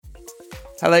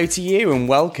Hello to you and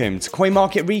welcome to Coin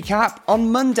Market Recap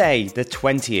on Monday, the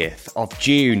 20th of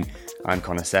June. I'm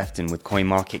Connor Sefton with Coin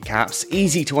Market Cap's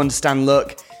easy to understand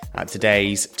look at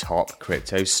today's top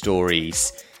crypto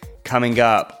stories. Coming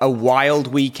up, a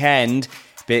wild weekend.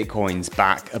 Bitcoin's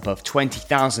back above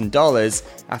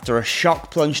 $20,000 after a shock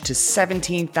plunge to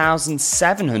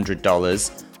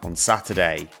 $17,700 on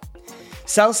Saturday.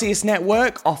 Celsius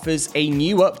Network offers a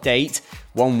new update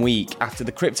 1 week after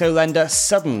the crypto lender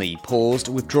suddenly paused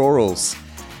withdrawals.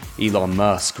 Elon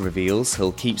Musk reveals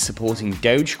he'll keep supporting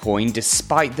Dogecoin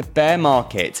despite the bear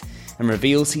market and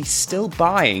reveals he's still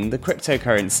buying the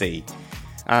cryptocurrency.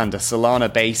 And a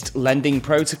Solana-based lending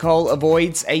protocol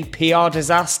avoids a PR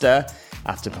disaster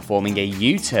after performing a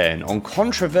U-turn on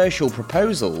controversial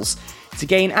proposals to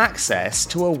gain access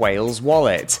to a whale's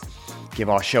wallet. Give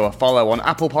our show a follow on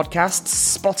Apple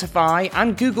Podcasts, Spotify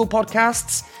and Google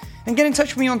Podcasts, and get in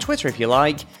touch with me on Twitter if you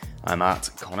like. I'm at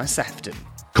Connor Sefton.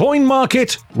 Coin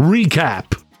Market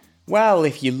Recap. Well,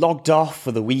 if you logged off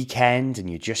for the weekend and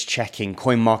you're just checking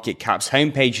CoinMarketCap's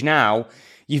homepage now,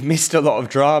 you've missed a lot of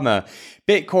drama.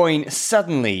 Bitcoin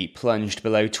suddenly plunged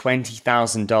below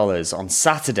 $20,000 on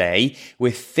Saturday,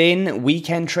 with thin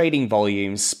weekend trading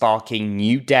volumes sparking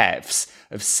new depths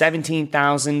of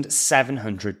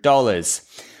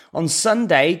 $17,700. On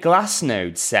Sunday,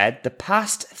 Glassnode said the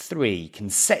past 3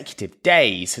 consecutive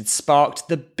days had sparked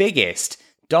the biggest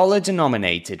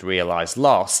dollar-denominated realized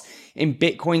loss in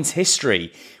Bitcoin's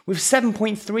history, with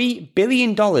 $7.3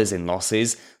 billion in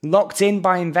losses locked in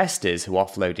by investors who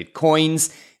offloaded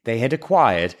coins they had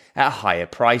acquired at higher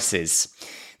prices.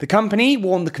 The company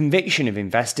warned the conviction of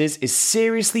investors is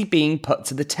seriously being put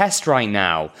to the test right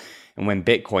now, and when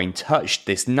Bitcoin touched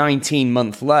this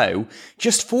 19-month low,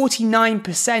 just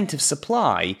 49% of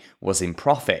supply was in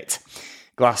profit.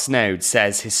 Glassnode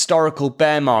says historical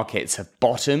bear markets have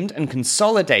bottomed and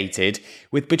consolidated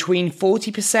with between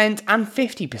 40% and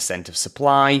 50% of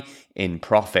supply in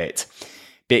profit.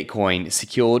 Bitcoin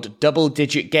secured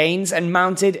double-digit gains and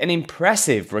mounted an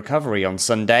impressive recovery on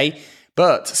Sunday,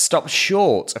 but stopped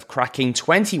short of cracking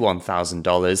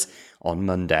 $21,000 on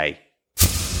Monday.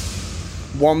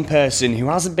 One person who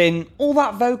hasn't been all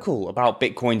that vocal about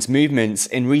Bitcoin's movements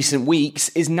in recent weeks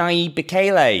is Nayib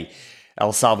Bukele.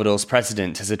 El Salvador's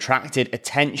president has attracted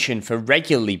attention for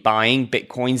regularly buying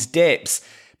Bitcoin's dips,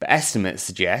 but estimates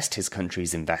suggest his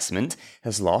country's investment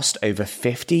has lost over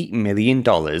 $50 million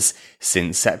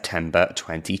since September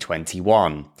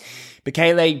 2021.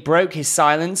 Bukele broke his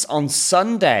silence on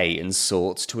Sunday and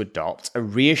sought to adopt a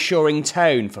reassuring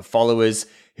tone for followers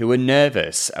who were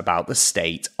nervous about the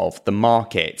state of the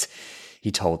market.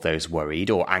 He told those worried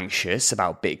or anxious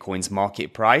about Bitcoin's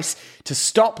market price to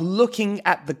stop looking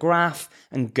at the graph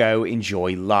and go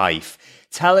enjoy life,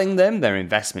 telling them their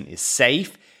investment is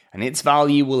safe and its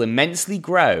value will immensely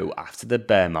grow after the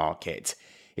bear market.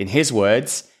 In his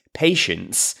words,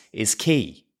 patience is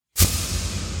key.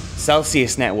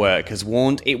 Celsius Network has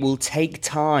warned it will take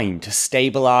time to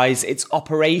stabilize its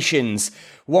operations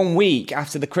 1 week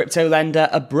after the crypto lender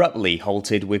abruptly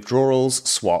halted withdrawals,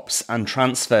 swaps, and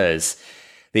transfers.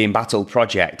 The embattled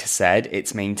project said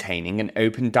it's maintaining an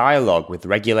open dialogue with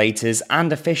regulators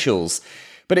and officials,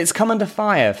 but it's come under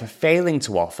fire for failing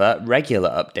to offer regular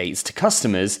updates to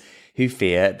customers who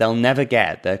fear they'll never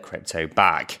get their crypto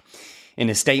back. In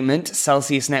a statement,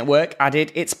 Celsius Network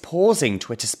added it's pausing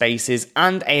Twitter Spaces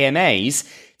and AMAs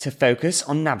to focus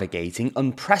on navigating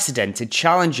unprecedented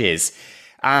challenges,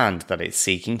 and that it's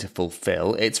seeking to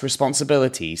fulfill its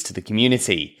responsibilities to the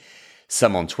community.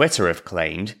 Some on Twitter have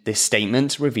claimed this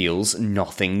statement reveals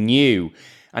nothing new,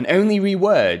 and only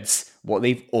rewords what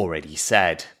they've already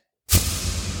said.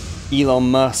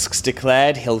 Elon Musk's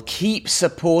declared he'll keep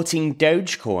supporting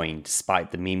Dogecoin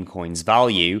despite the meme coin's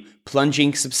value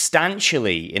plunging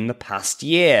substantially in the past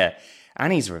year,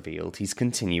 and he's revealed he's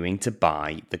continuing to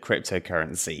buy the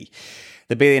cryptocurrency.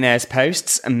 The billionaire's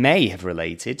posts may have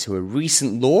related to a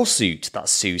recent lawsuit that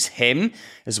sues him,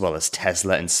 as well as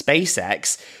Tesla and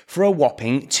SpaceX, for a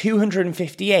whopping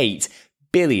 $258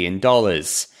 billion.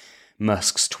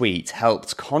 Musk's tweet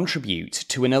helped contribute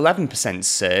to an 11%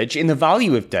 surge in the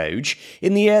value of Doge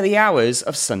in the early hours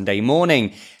of Sunday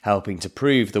morning, helping to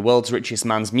prove the world's richest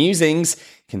man's musings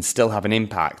can still have an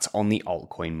impact on the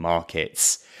altcoin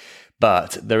markets.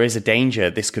 But there is a danger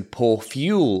this could pour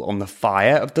fuel on the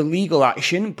fire of the legal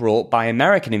action brought by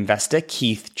American investor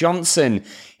Keith Johnson,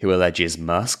 who alleges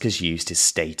Musk has used his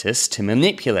status to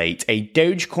manipulate a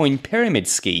Dogecoin pyramid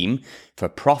scheme for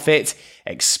profit,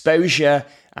 exposure,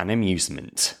 and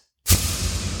amusement.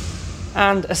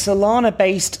 And a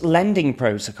Solana-based lending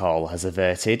protocol has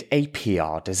averted a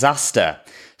PR disaster.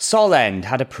 Solend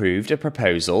had approved a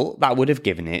proposal that would have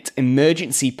given it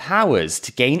emergency powers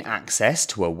to gain access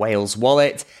to a whale's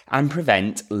wallet and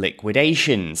prevent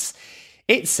liquidations.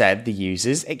 It said the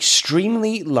user's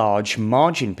extremely large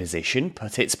margin position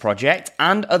put its project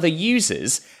and other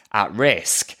users at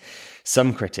risk.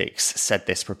 Some critics said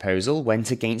this proposal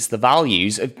went against the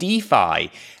values of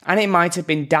DeFi, and it might have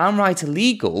been downright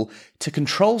illegal to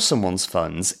control someone's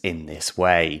funds in this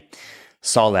way.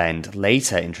 Solend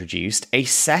later introduced a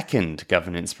second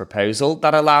governance proposal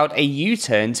that allowed a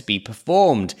U-turn to be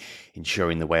performed,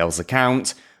 ensuring the whale's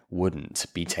account wouldn't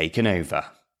be taken over.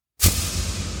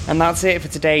 And that's it for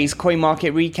today's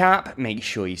CoinMarket Recap. Make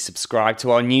sure you subscribe to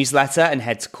our newsletter and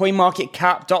head to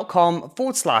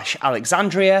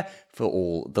coinmarketcap.com/Alexandria for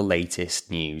all the latest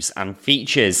news and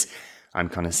features. I'm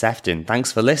Connor Sefton.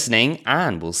 Thanks for listening,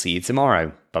 and we'll see you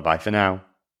tomorrow. Bye-bye for now.